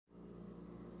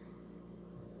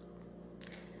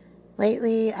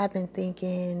Lately, I've been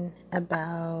thinking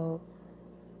about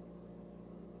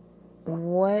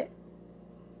what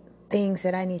things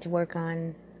that I need to work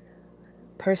on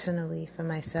personally for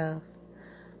myself.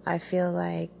 I feel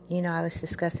like, I was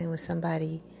discussing with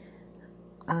somebody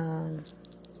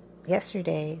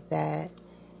yesterday that,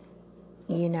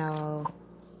 you know,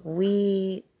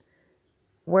 we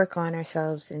work on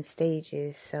ourselves in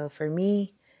stages. So for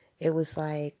me, it was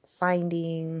like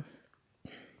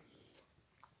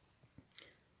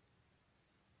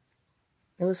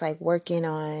working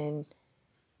on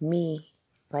me,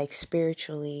 like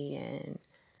spiritually, and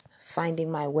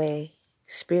finding my way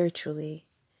spiritually,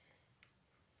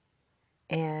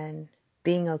 and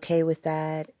being okay with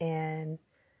that, and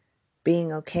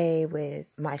being okay with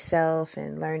myself,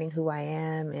 and learning who I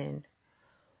am and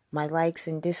my likes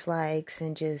and dislikes,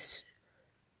 and just,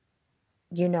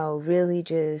 really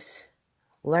just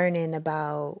learning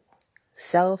about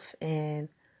self and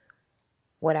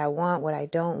what I want, what I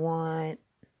don't want,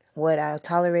 what I'll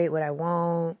tolerate, what I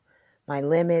won't, my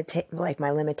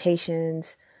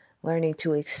limitations, learning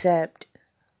to accept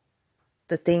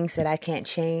the things that I can't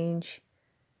change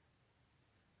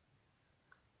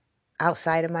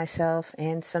outside of myself,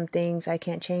 and some things I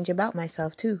can't change about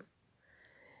myself too.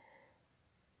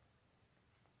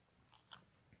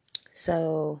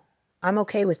 So I'm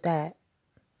okay with that.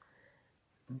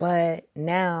 But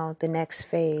now the next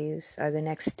phase, or the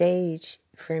next stage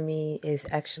for me, is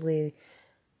actually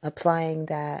applying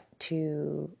that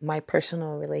to my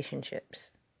personal relationships.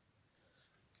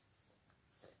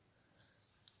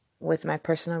 With my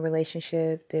personal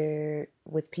relationship, there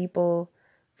with people,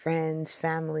 friends,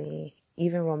 family,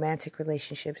 even romantic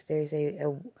relationships, there's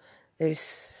a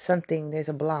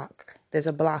block. There's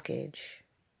a blockage.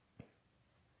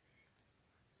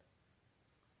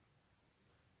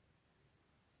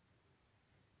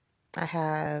 I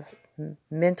have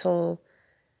mental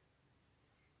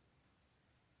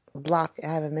I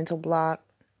have a mental block.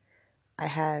 I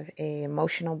have a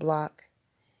emotional block,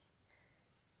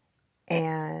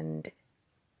 and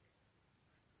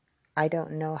I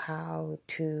don't know how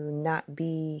to not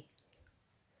be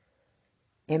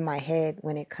in my head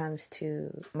when it comes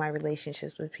to my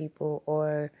relationships with people,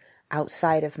 or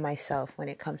outside of myself when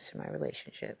it comes to my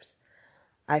relationships.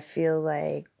 I feel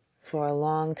like for a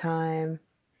long time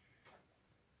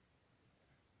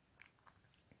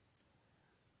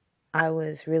I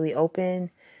was really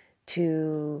open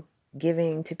to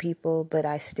giving to people, but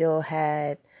I still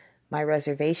had my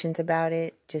reservations about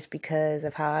it, just because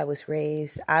of how I was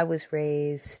raised. I was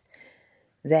raised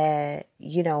that,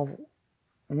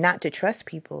 not to trust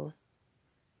people,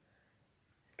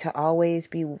 to always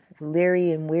be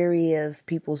leery and weary of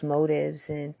people's motives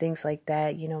and things like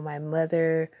that. My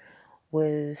mother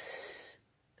was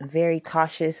very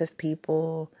cautious of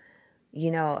people.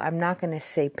 I'm not going to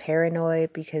say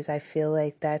paranoid, because I feel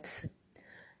like that's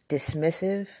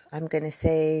dismissive. I'm going to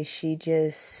say she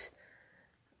just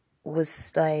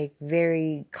was like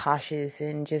very cautious,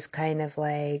 and just kind of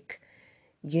like,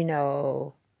 you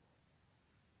know,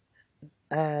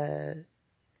 uh,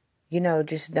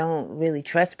 just don't really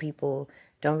trust people,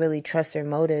 don't really trust their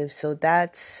motives. So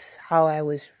that's how I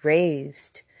was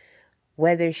raised.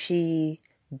 Whether she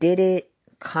did it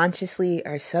consciously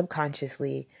or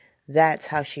subconsciously, that's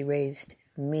how she raised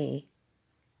me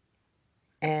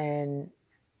and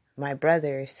my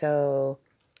brother. So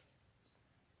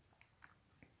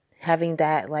having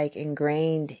that like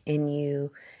ingrained in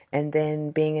you, and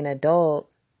then being an adult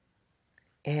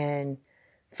and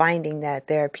finding that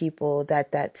there are people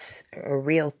that's a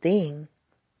real thing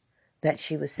that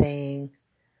she was saying,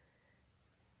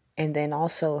 and then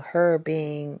also her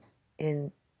being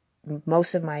in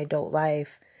most of my adult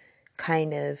life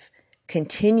kind of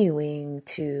continuing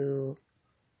to,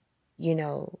 you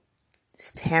know,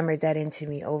 hammer that into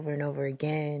me over and over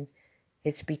again.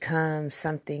 It's become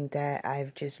something that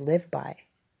I've just lived by.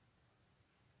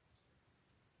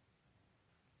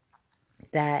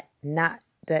 That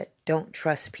don't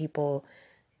trust people,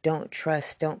 don't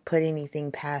put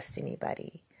anything past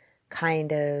anybody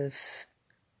kind of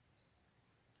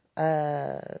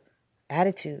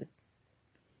attitude.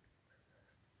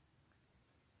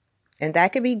 And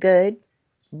that could be good,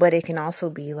 but it can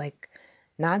also be like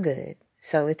not good.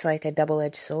 So it's like a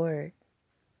double-edged sword.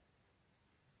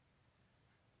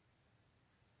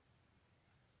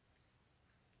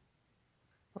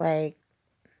 Like,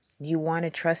 you want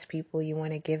to trust people, you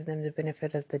want to give them the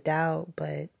benefit of the doubt,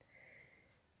 but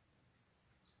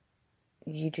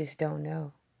you just don't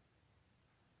know.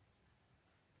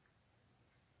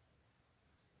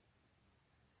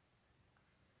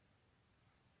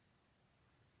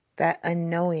 That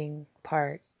unknowing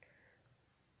part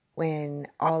when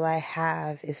all I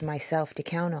have is myself to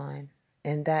count on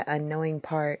and that unknowing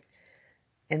part,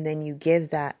 and then you give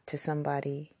that to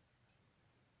somebody,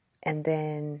 and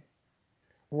then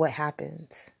what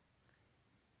happens?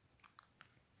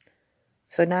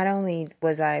 So not only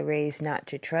was I raised not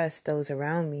to trust those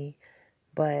around me,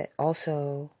 but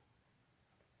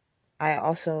I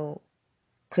also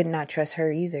could not trust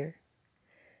her either,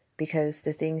 because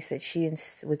the things that she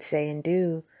would say and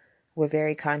do were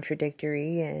very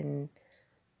contradictory, and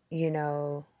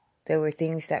there were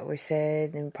things that were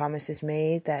said and promises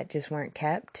made that just weren't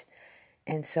kept.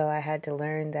 And so I had to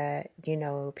learn that,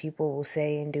 people will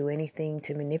say and do anything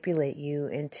to manipulate you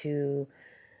into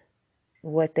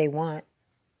what they want.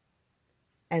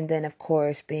 And then, of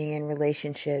course, being in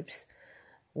relationships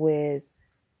with,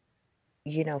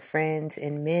 friends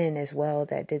and men as well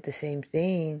that did the same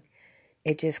thing,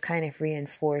 it just kind of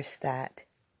reinforced that.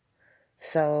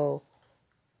 So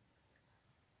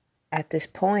at this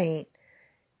point,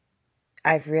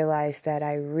 I've realized that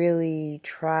I really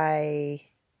try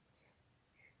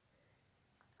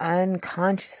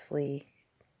unconsciously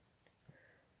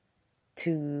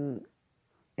to,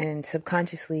 and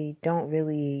subconsciously don't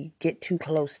really get too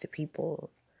close to people.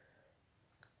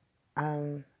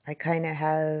 I kind of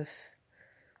have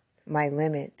my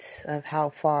limits of how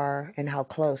far and how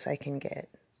close I can get,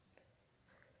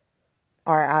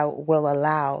 or I will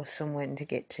allow someone to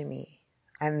get to me.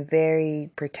 I'm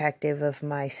very protective of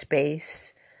my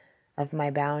space, of my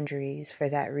boundaries for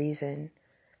that reason.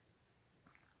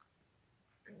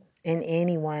 And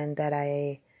anyone that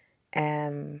I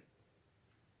am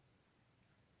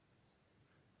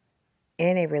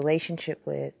in a relationship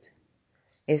with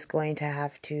is going to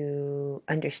have to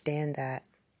understand that.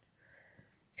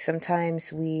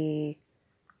 Sometimes we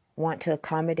want to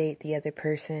accommodate the other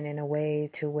person in a way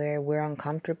to where we're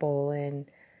uncomfortable,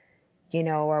 and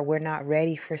or we're not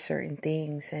ready for certain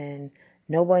things, and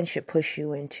no one should push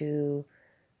you into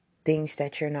things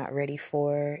that you're not ready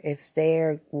for. If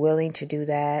they're willing to do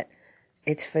that,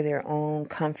 it's for their own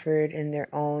comfort and their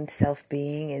own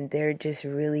self-being, and they just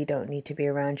really don't need to be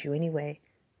around you anyway.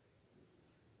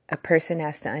 A person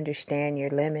has to understand your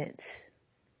limits.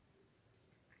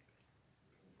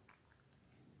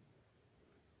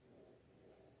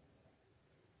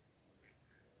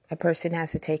 A person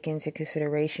has to take into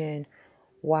consideration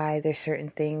why there's certain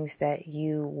things that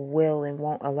you will and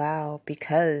won't allow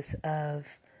because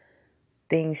of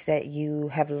things that you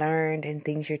have learned and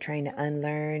things you're trying to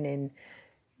unlearn and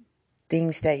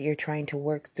things that you're trying to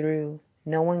work through.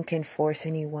 No one can force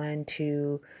anyone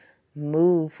to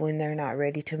move when they're not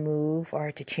ready to move,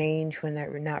 or to change when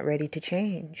they're not ready to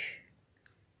change.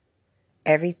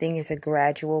 Everything is a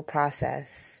gradual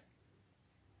process.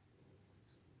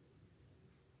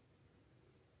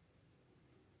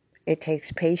 It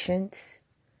takes patience,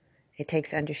 it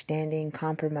takes understanding,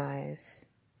 compromise,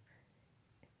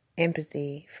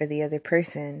 empathy for the other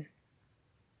person.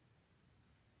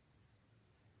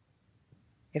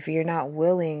 If you're not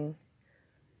willing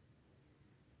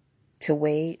to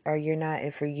wait, or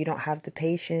if you don't have the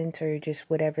patience, or just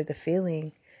whatever the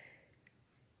feeling,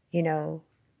 you know,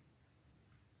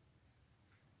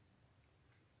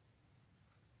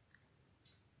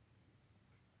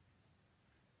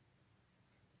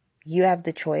 you have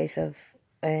the choice of,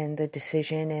 and the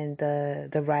decision and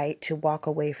the right to walk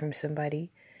away from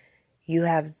somebody. You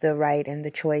have the right and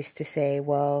the choice to say,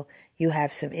 well, you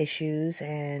have some issues,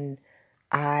 and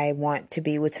I want to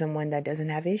be with someone that doesn't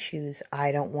have issues.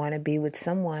 I don't want to be with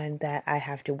someone that I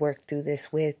have to work through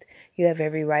this with. You have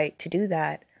every right to do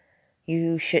that.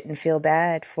 You shouldn't feel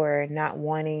bad for not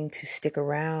wanting to stick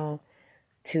around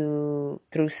through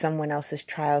someone else's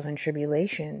trials and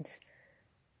tribulations.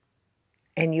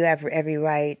 And you have every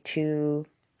right to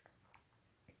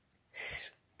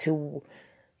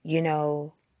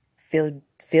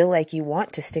feel like you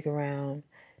want to stick around.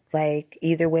 Like,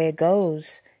 either way it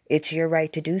goes, it's your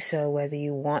right to do so, whether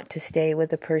you want to stay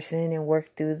with a person and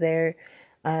work through their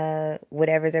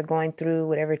whatever they're going through,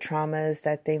 whatever traumas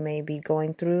that they may be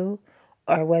going through,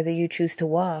 or whether you choose to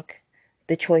walk.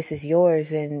 The choice is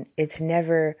yours, and it's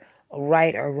never a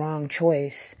right or wrong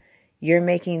choice. You're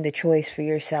making the choice for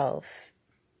yourself.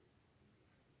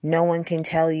 No one can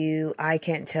tell you, I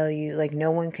can't tell you, like,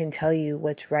 no one can tell you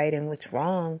what's right and what's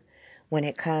wrong when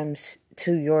it comes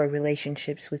to your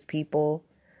relationships with people,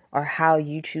 or how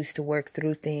you choose to work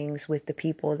through things with the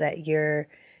people that you're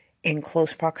in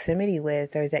close proximity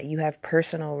with, or that you have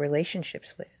personal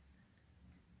relationships with.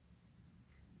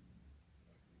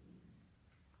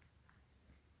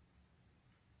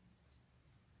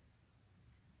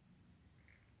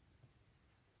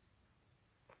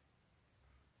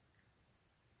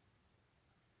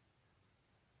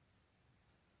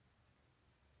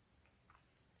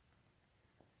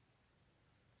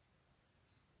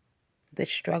 the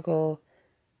struggle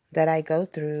that I go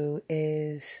through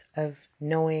is of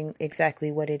knowing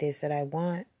exactly what it is that I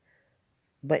want,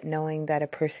 but knowing that a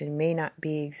person may not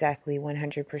be exactly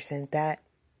 100% that.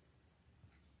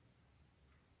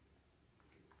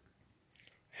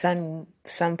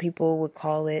 Some people would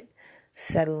call it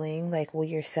settling, like, well,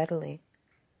 you're settling.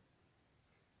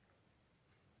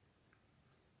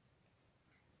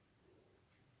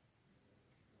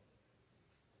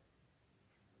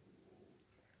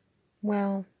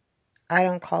 Well, I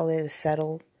don't call it a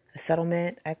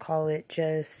settlement. I call it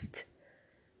just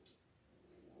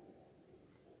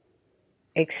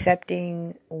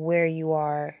accepting where you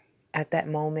are at that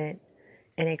moment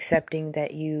and accepting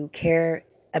that you care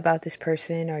about this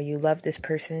person or you love this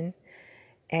person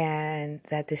and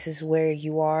that this is where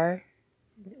you are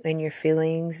in your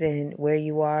feelings and where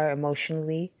you are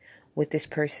emotionally with this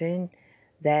person,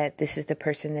 that this is the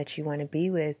person that you want to be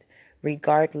with,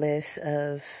 regardless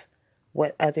of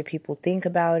what other people think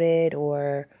about it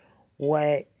or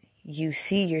what you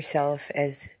see yourself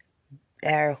as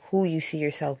or who you see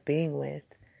yourself being with.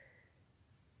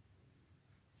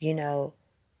 You know,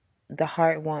 the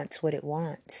heart wants what it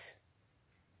wants.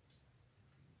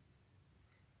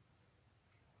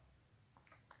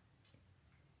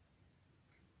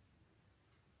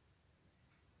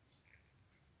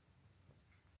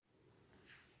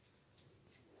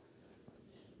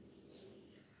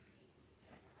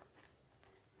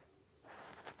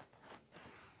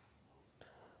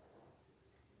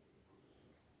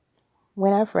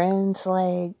 When our friends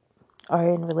like are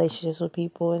in relationships with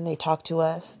people and they talk to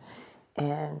us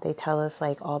and they tell us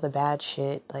like all the bad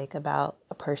shit like about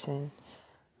a person,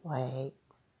 like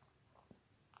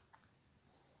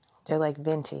they're like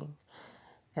venting,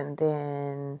 and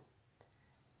then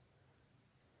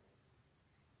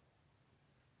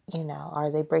or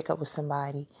they break up with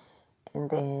somebody and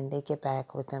then they get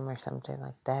back with them or something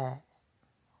like that,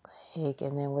 like,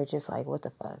 and then we're just like, what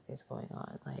the fuck is going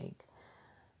on? Like,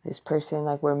 this person,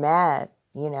 like, we're mad,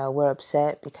 we're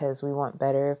upset because we want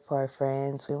better for our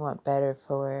friends, we want better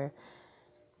for,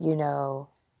 you know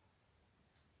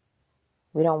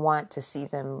we don't want to see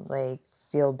them like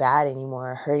feel bad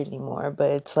anymore or hurt anymore.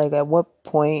 But it's like, at what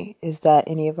point is that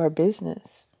any of our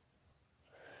business?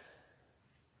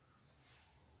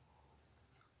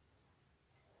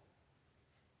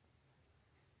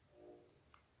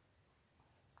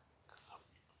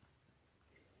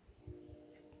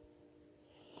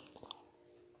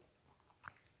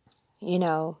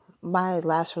 My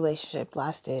last relationship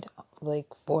lasted like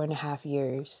 4.5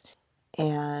 years.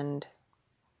 And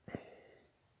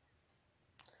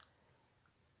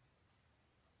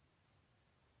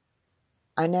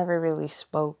I never really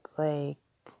spoke like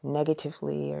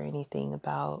negatively or anything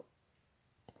about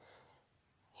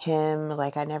him.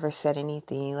 Like, I never said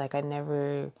anything. Like, I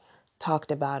never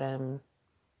talked about him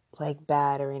like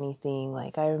bad or anything.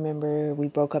 Like, I remember we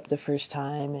broke up the first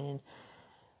time, and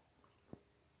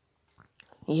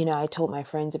I told my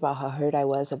friends about how hurt I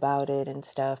was about it and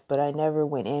stuff, but I never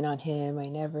went in on him. I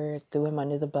never threw him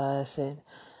under the bus and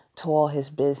told all his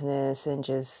business and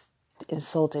just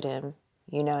insulted him.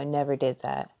 I never did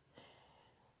that.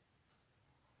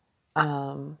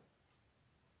 Um,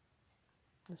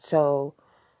 so,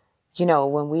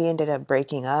 when we ended up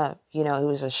breaking up, it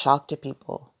was a shock to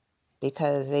people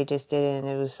because they just didn't,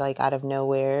 it was like out of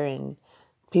nowhere, and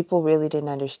people really didn't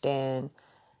understand.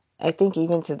 I think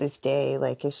even to this day,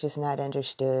 like, it's just not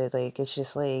understood. Like, it's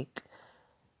just like,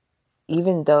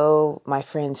 even though my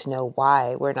friends know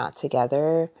why we're not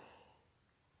together,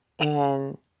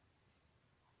 and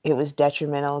it was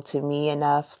detrimental to me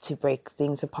enough to break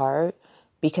things apart,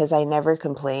 because I never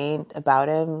complained about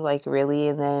him, like, really.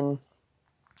 And then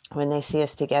when they see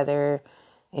us together,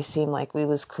 it seemed like we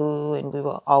was cool and we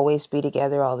will always be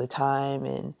together all the time.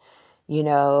 And,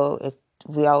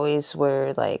 we always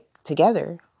were like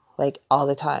together, like, all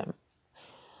the time.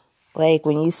 Like,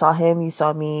 when you saw him, you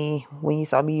saw me. When you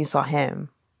saw me, you saw him.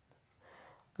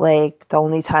 Like, the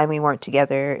only time we weren't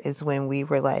together is when we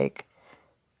were like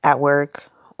at work,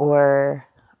 or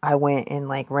I went and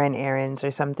like ran errands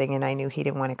or something and I knew he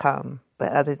didn't want to come.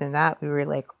 But other than that, we were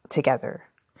like together.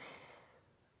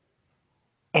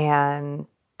 And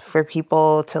for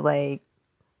people to like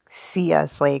see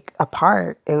us like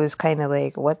apart, it was kind of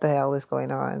like, what the hell is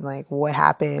going on? Like, what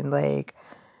happened? Like,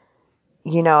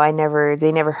 they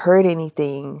never heard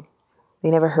anything. They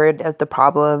never heard of the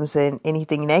problems and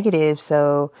anything negative.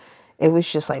 So it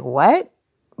was just like, what?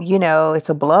 It's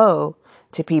a blow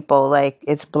to people. Like,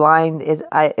 it's blind. It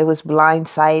was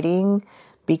blindsiding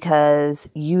because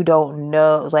you don't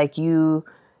know, like,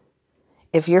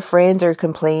 if your friends are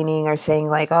complaining or saying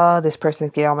like, oh, this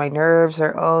person's getting on my nerves,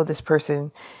 or oh, this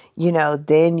person,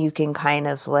 then you can kind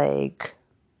of like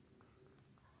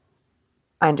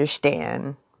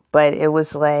understand. But it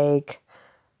was like,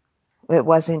 it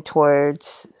wasn't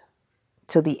towards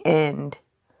to the end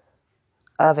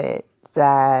of it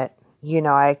that,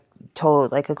 I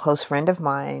told like a close friend of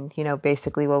mine,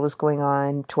 basically what was going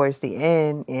on towards the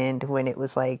end, and when it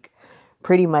was like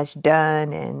pretty much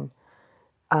done, and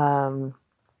I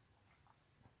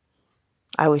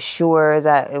was sure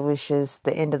that it was just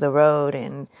the end of the road,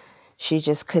 and she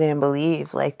just couldn't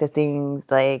believe like the things,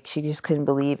 like she just couldn't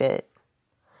believe it.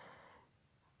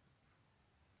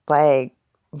 Like,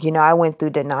 I went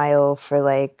through denial for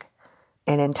like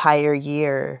an entire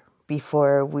year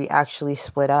before we actually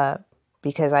split up,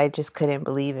 because I just couldn't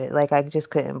believe it. Like, I just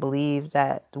couldn't believe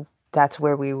that that's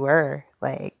where we were.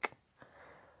 Like,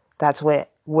 that's what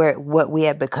we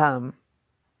had become.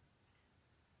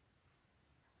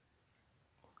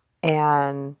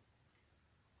 And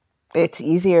it's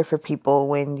easier for people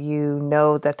when you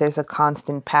know that there's a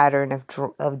constant pattern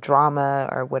of drama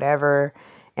or whatever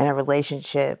in a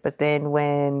relationship. But then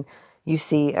when you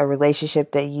see a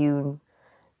relationship that you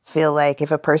feel like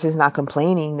if a person's not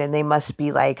complaining, then they must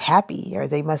be like happy or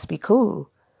they must be cool.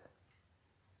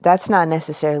 That's not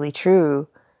necessarily true.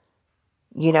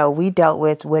 We dealt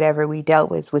with whatever we dealt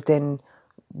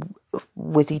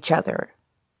with each other,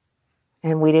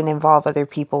 and we didn't involve other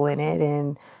people in it,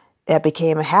 and that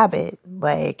became a habit.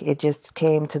 Like, it just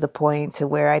came to the point to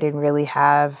where I didn't really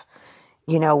have,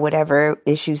 whatever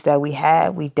issues that we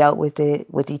had, we dealt with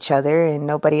it with each other, and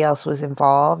nobody else was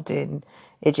involved, and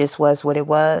it just was what it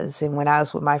was. And when I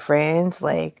was with my friends,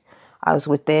 like, I was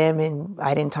with them and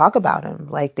I didn't talk about them.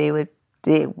 Like,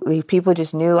 people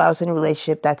just knew I was in a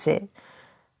relationship. That's it.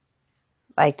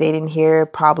 Like, they didn't hear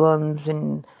problems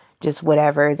and just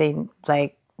whatever. They,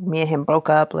 like, me and him broke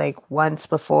up like once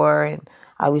before, and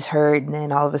I was hurt, and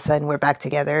then all of a sudden we're back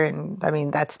together. And I mean,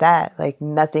 that's that. Like,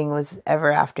 nothing was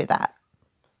ever after that.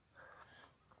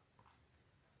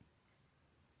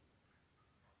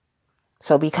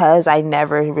 So because I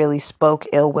never really spoke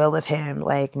ill will of him,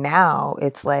 like now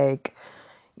it's like,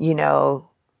 you know,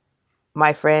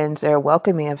 my friends are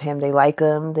welcoming of him. They like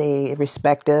him, they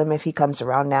respect him. If he comes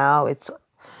around now, it's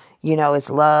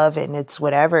love and it's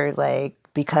whatever, like,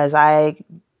 because I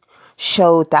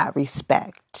showed that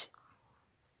respect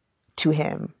to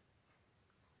him.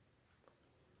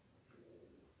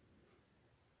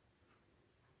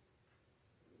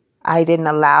 I didn't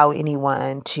allow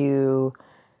anyone to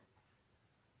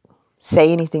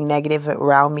say anything negative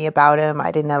around me about him.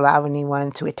 I didn't allow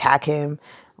anyone to attack him.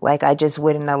 Like, I just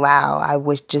wouldn't allow.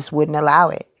 Just wouldn't allow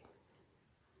it.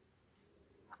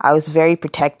 I was very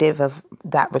protective of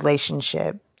that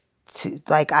relationship.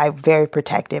 I very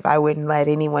protective. I wouldn't let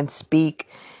anyone speak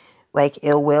like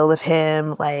ill will of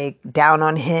him, like down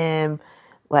on him,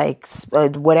 like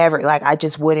whatever. Like, I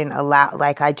just wouldn't allow.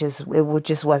 Like, just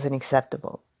wasn't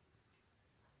acceptable.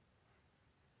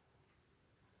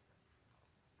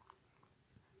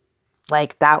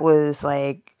 Like, that was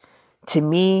like, to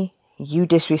me, you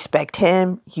disrespect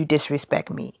him, you disrespect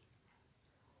me.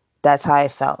 That's how I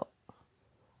felt.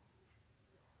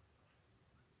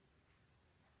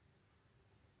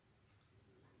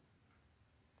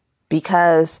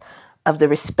 Because of the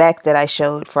respect that I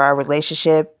showed for our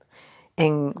relationship,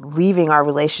 and leaving our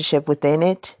relationship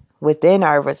within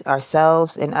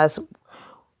ourselves, and us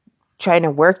trying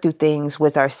to work through things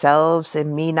with ourselves,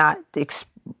 and me not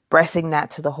expressing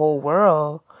that to the whole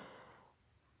world.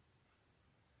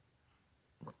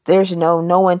 There's no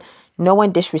one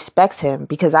disrespects him,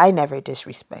 because I never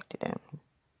disrespected him.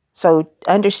 So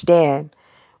understand,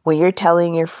 when you're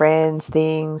telling your friends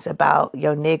things about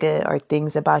your nigga or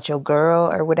things about your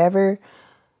girl or whatever,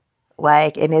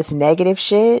 like, and it's negative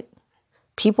shit,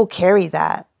 people carry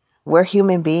that. We're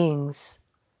human beings.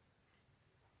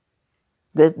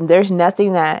 There's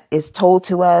nothing that is told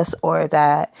to us, or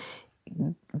that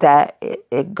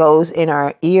it goes in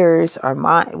our ears or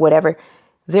mind, whatever.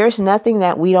 There's nothing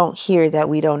that we don't hear that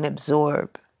we don't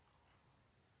absorb.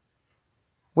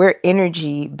 We're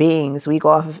energy beings. We go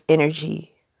off of energy.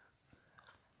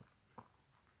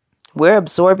 We're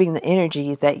absorbing the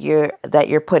energy that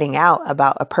you're putting out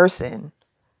about a person.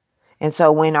 And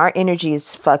so when our energy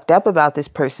is fucked up about this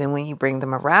person, when you bring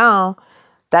them around,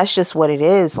 that's just what it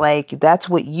is. Like, that's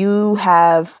what you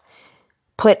have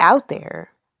put out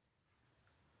there.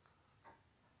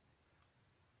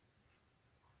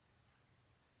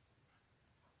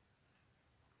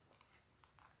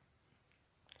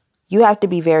 You have to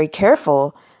be very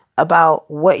careful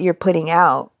about what you're putting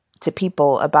out to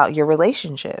people about your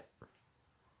relationship.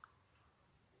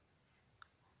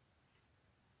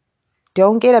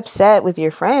 Don't get upset with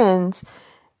your friends.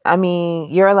 I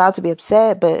mean, you're allowed to be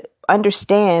upset, but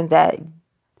understand that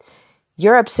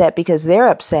you're upset because they're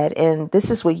upset, and this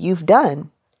is what you've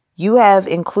done. You have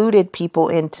included people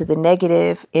into the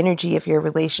negative energy of your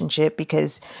relationship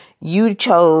because you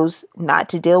chose not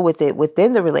to deal with it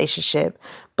within the relationship,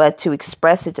 but to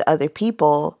express it to other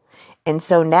people. And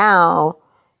so now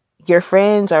your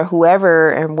friends or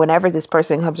whoever, and whenever this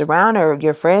person comes around, or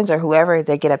your friends or whoever,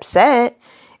 they get upset,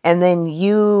 and then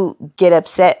you get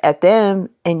upset at them,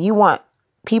 and you want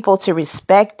people to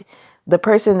respect the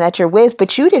person that you're with,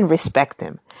 but you didn't respect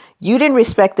them. You didn't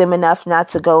respect them enough not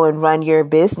to go and run your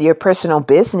business, your personal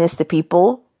business, to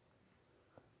people.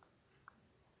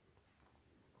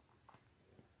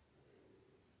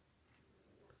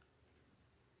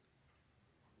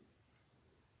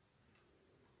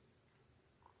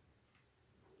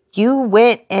 You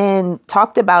went and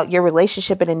talked about your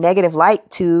relationship in a negative light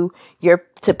to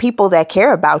people that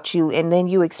care about you, and then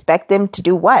you expect them to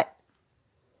do what?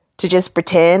 To just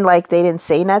pretend like they didn't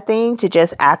say nothing, to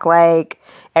just act like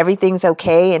everything's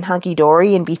okay and hunky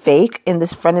dory and be fake in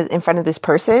front of this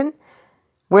person.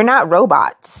 We're not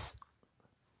robots.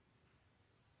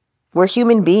 We're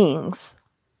human beings.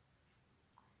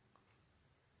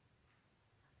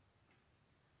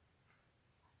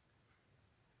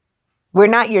 We're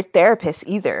not your therapist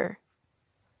either.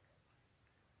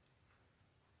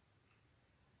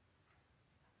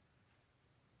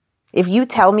 If you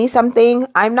tell me something,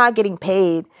 I'm not getting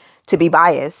paid to be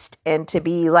biased and to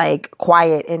be like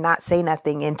quiet and not say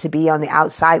nothing and to be on the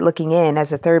outside looking in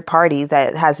as a third party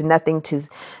that has nothing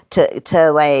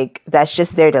to like, that's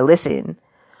just there to listen.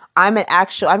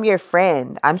 I'm your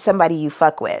friend. I'm somebody you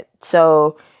fuck with.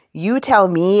 So you tell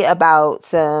me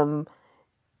about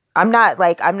I'm not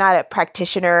a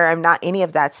practitioner. I'm not any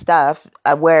of that stuff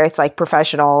where it's like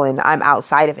professional and I'm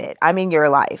outside of it. I'm in your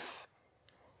life.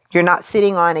 You're not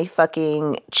sitting on a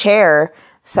fucking chair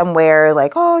somewhere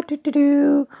like, oh,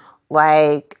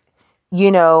 like,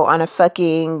 on a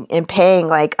fucking, and paying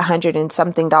like 100 and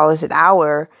something dollars an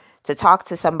hour to talk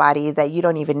to somebody that you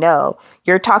don't even know.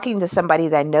 You're talking to somebody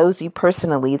that knows you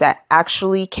personally, that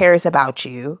actually cares about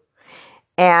you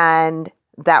and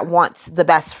that wants the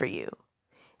best for you.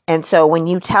 And so when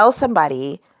you tell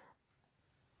somebody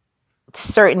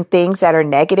certain things that are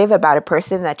negative about a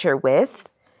person that you're with,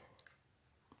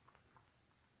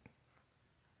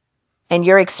 and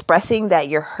you're expressing that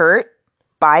you're hurt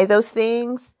by those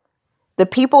things, the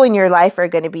people in your life are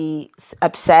going to be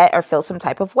upset or feel some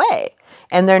type of way.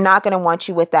 And they're not going to want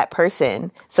you with that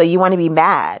person. So you want to be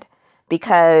mad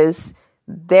because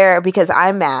because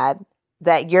I'm mad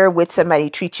that you're with somebody who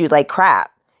treats you like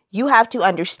crap. You have to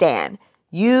understand.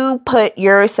 You put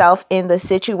yourself in the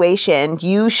situation.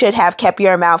 You should have kept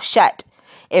your mouth shut.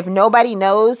 If nobody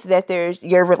knows that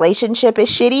your relationship is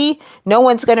shitty, no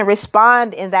one's going to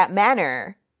respond in that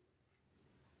manner.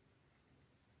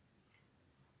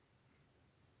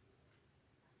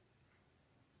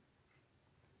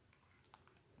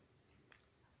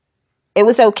 It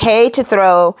was okay to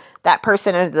throw that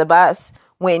person under the bus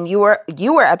when you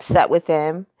were upset with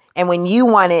them and when you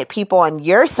wanted people on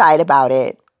your side about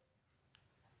it.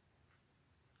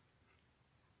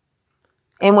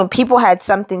 And when people had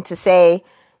something to say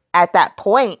at that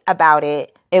point about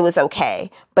it, it was okay.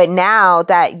 But now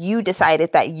that you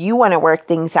decided that you want to work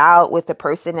things out with the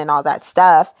person and all that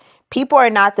stuff, people are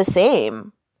not the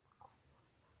same.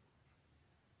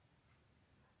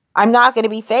 I'm not going to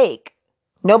be fake.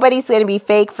 Nobody's going to be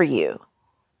fake for you.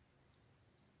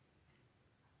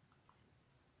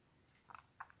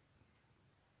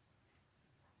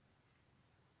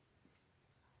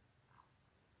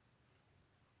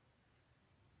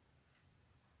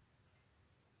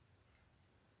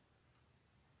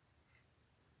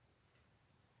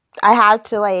 I have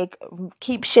to like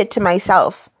keep shit to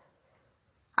myself.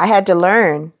 I had to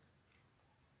learn.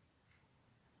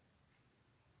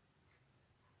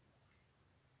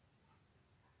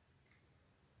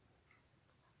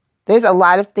 There's a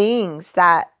lot of things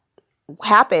that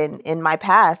happened in my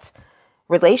past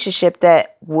relationship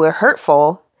that were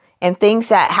hurtful, and things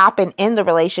that happened in the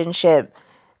relationship.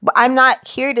 But I'm not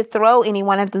here to throw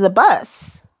anyone under the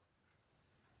bus.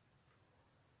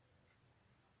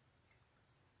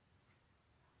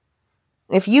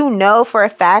 If you know for a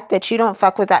fact that you don't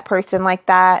fuck with that person like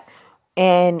that,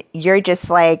 and you're just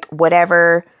like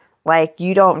whatever, like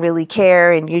you don't really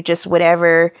care and you just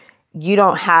whatever, you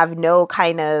don't have no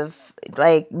kind of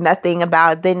like nothing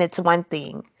about, then it's one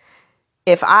thing.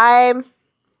 If I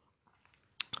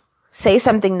say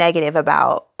something negative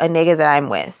about a nigga that I'm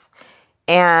with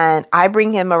and I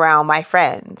bring him around my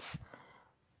friends,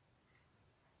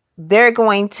 they're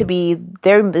going to be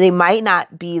they might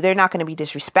not be, they're not going to be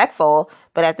disrespectful,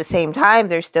 but at the same time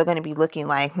they're still going to be looking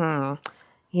like, I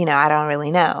don't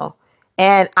really know.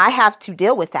 And I have to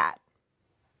deal with that.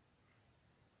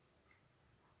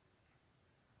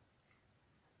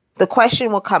 The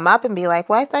question will come up and be like,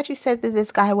 well, I thought you said that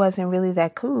this guy wasn't really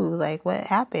that cool. Like, what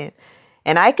happened?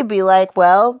 And I could be like,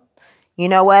 well, you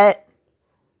know what?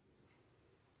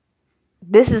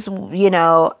 This is,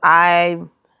 I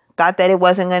thought that it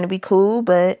wasn't going to be cool,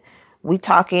 but we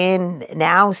talking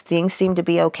now, things seem to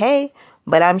be okay.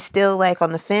 But I'm still like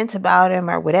on the fence about him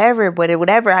or whatever. But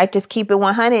whatever, I just keep it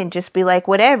 100 and just be like,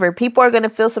 whatever. People are going to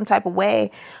feel some type of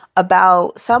way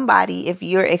about somebody if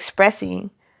you're expressing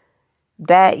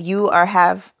that you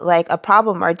have like a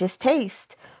problem or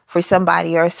distaste for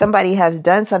somebody, or somebody has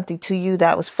done something to you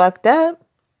that was fucked up.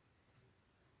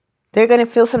 They're going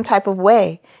to feel some type of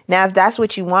way. Now, if that's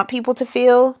what you want people to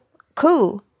feel,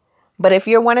 cool. But if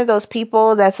you're one of those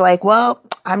people that's like, well,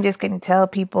 I'm just going to tell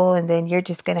people and then you're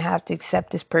just going to have to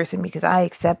accept this person because I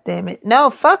accept them. No,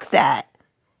 fuck that.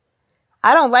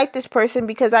 I don't like this person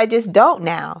because I just don't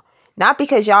now. Not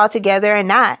because y'all together or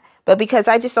not, but because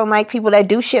I just don't like people that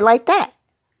do shit like that.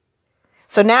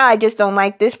 So now I just don't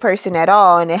like this person at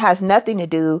all. And it has nothing to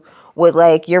do with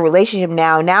like your relationship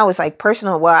now. Now it's like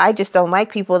personal. Well, I just don't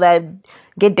like people that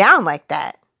get down like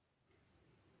that.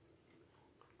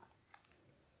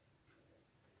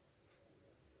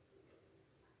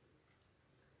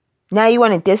 Now you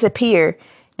want to disappear.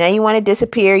 Now you want to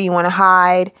disappear. You want to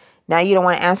hide. Now you don't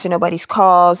want to answer nobody's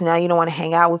calls. Now you don't want to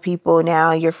hang out with people.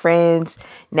 Now you're friends.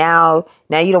 Now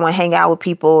you don't want to hang out with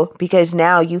people because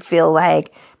now you feel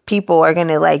like people are going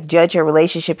to like judge your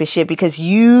relationship and shit because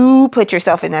you put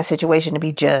yourself in that situation to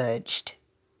be judged.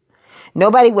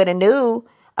 Nobody would have knew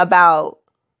about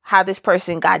how this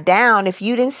person got down if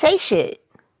you didn't say shit.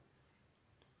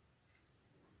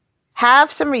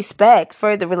 Have some respect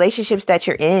for the relationships that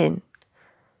you're in.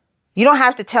 You don't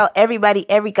have to tell everybody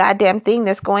every goddamn thing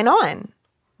that's going on.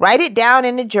 Write it down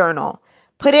in a journal.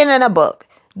 Put it in a book.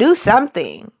 Do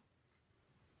something.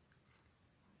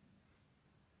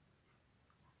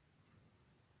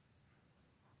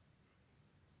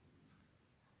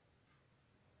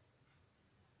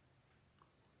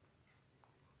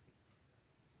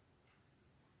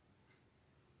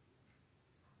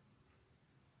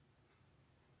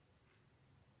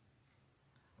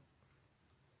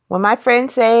 When my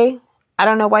friends say, I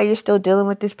don't know why you're still dealing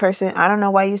with this person. I don't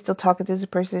know why you're still talking to this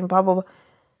person, blah, blah, blah.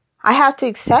 I have to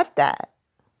accept that.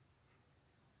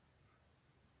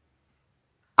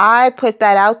 I put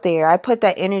that out there. I put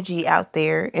that energy out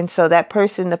there. And so the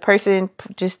person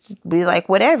just be like,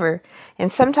 whatever.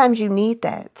 And sometimes you need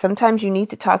that. Sometimes you need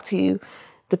to talk to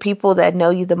the people that know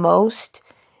you the most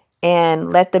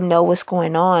and let them know what's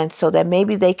going on so that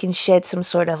maybe they can shed some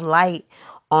sort of light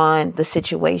on the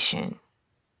situation.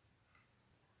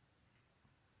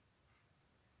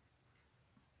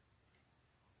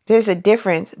 There's a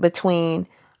difference between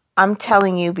I'm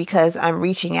telling you because I'm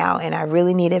reaching out and I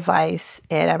really need advice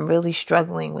and I'm really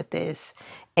struggling with this.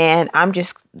 And I'm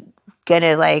just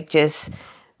gonna like just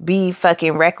be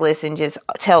fucking reckless and just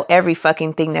tell every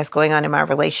fucking thing that's going on in my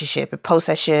relationship and post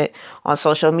that shit on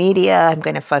social media. I'm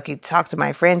gonna fucking talk to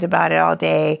my friends about it all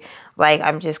day. Like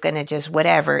I'm just gonna just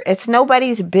whatever. It's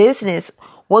nobody's business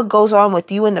what goes on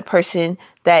with you and the person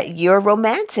that you're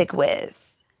romantic with.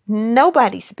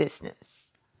 Nobody's business.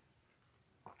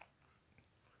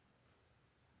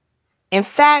 In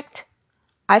fact,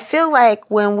 I feel like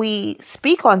when we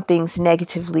speak on things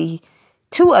negatively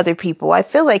to other people, I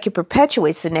feel like it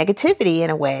perpetuates the negativity in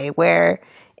a way where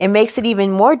it makes it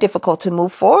even more difficult to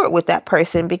move forward with that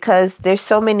person because there's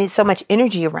so much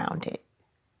energy around it.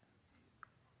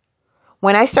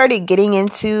 When I started getting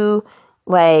into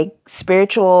like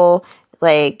spiritual,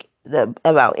 like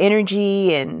about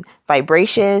energy and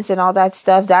vibrations and all that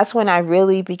stuff, that's when I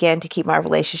really began to keep my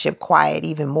relationship quiet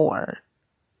even more.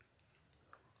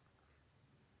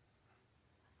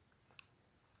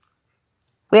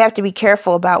 We have to be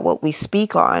careful about what we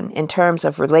speak on in terms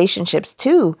of relationships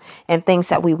too and things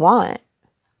that we want.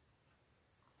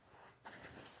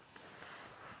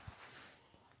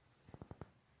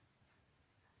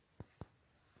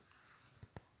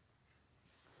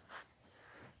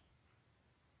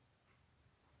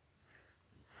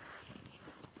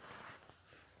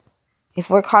 If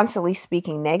we're constantly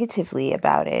speaking negatively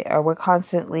about it or we're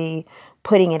constantly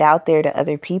putting it out there to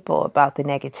other people about the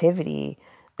negativity,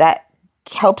 that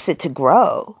helps it to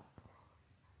grow.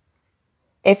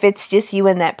 If it's just you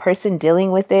and that person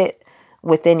dealing with it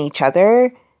within each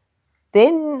other,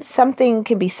 then something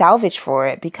can be salvaged for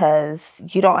it because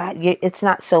it's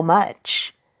not so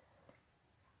much.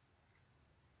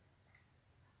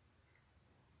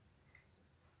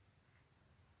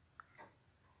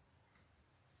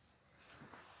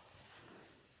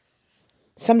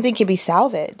 something can be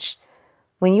salvaged.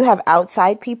 When you have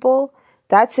outside people,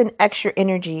 that's an extra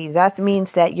energy. That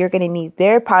means that you're going to need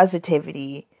their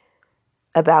positivity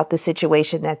about the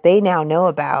situation that they now know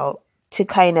about to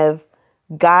kind of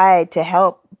guide, to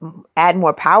help add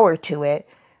more power to it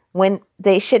when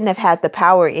they shouldn't have had the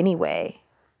power anyway.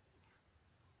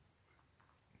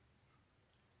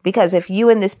 Because if you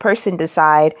and this person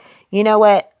decide, you know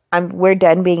what, we're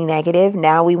done being negative,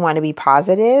 now we want to be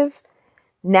positive.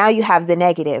 Now you have the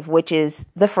negative, which is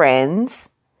the friends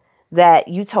that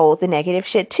you told the negative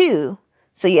shit to.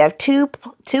 So you have two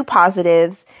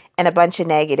positives and a bunch of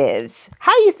negatives.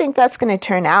 How do you think that's going to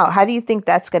turn out? How do you think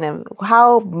that's going to,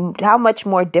 how much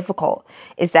more difficult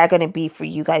is that going to be for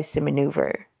you guys to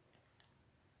maneuver?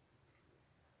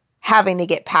 Having to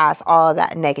get past all of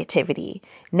that negativity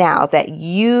now that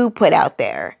you put out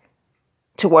there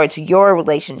towards your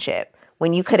relationship,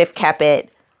 when you could have kept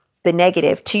it, the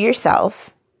negative, to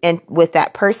yourself and with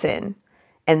that person.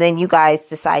 And then you guys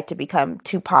decide to become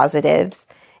two positives.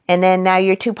 And then now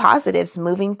you're two positives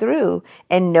moving through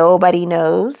and nobody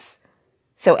knows.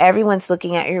 So everyone's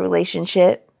looking at your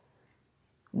relationship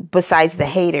besides the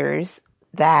haters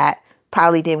that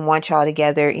probably didn't want y'all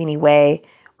together anyway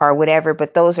or whatever.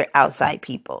 But those are outside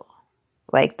people.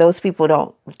 Like those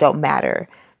people don't matter.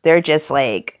 They're just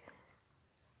like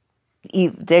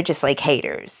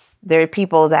haters. They're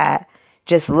people that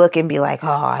just look and be like, oh,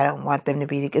 I don't want them to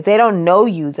be together. They don't know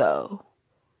you though.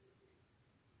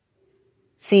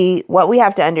 See, what we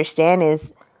have to understand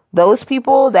is those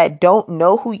people that don't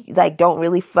know who, like, don't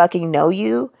really fucking know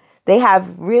you, they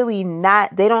have really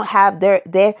not, they don't have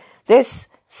there's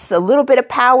a little bit of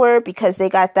power because they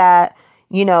got that,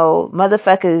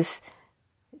 motherfuckers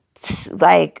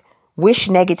like wish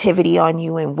negativity on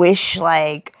you and wish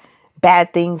like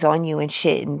bad things on you and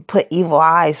shit and put evil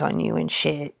eyes on you and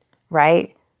shit,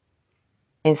 right?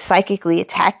 And psychically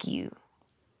attack you.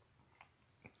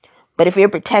 But if you're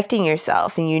protecting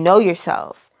yourself and you know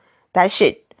yourself, that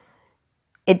shit,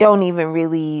 it don't even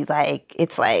really like,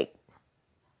 it's like,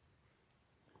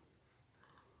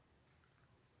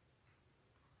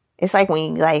 it's like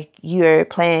when you're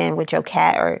playing with your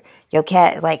cat or your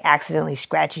cat like accidentally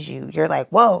scratches you. You're like,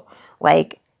 whoa,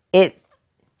 like it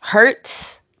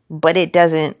hurts, but it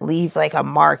doesn't leave like a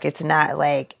mark. It's not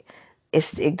like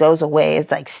it goes away. It's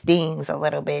like stings a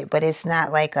little bit, but it's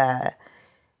not like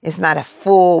it's not a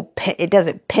full, it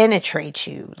doesn't penetrate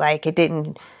you. Like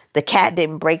the cat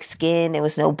didn't break skin. There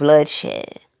was no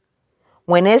bloodshed.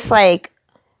 When it's like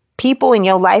people in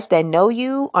your life that know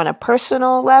you on a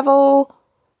personal level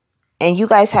and you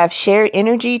guys have shared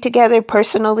energy together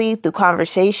personally through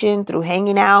conversation, through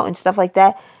hanging out and stuff like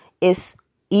that, it's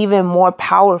even more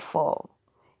powerful.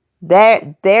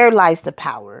 There lies the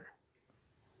power.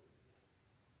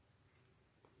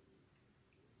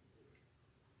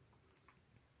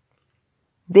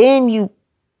 Then you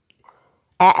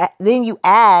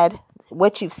add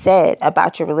what you've said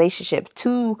about your relationship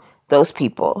to those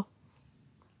people.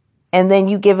 And then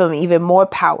you give them even more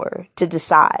power to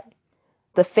decide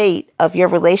the fate of your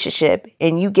relationship.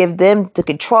 And you give them the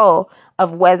control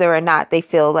of whether or not they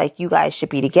feel like you guys should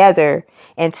be together.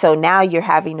 And so now you're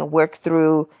having to work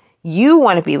through, you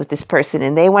want to be with this person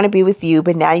and they want to be with you,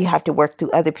 but now you have to work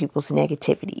through other people's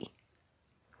negativity.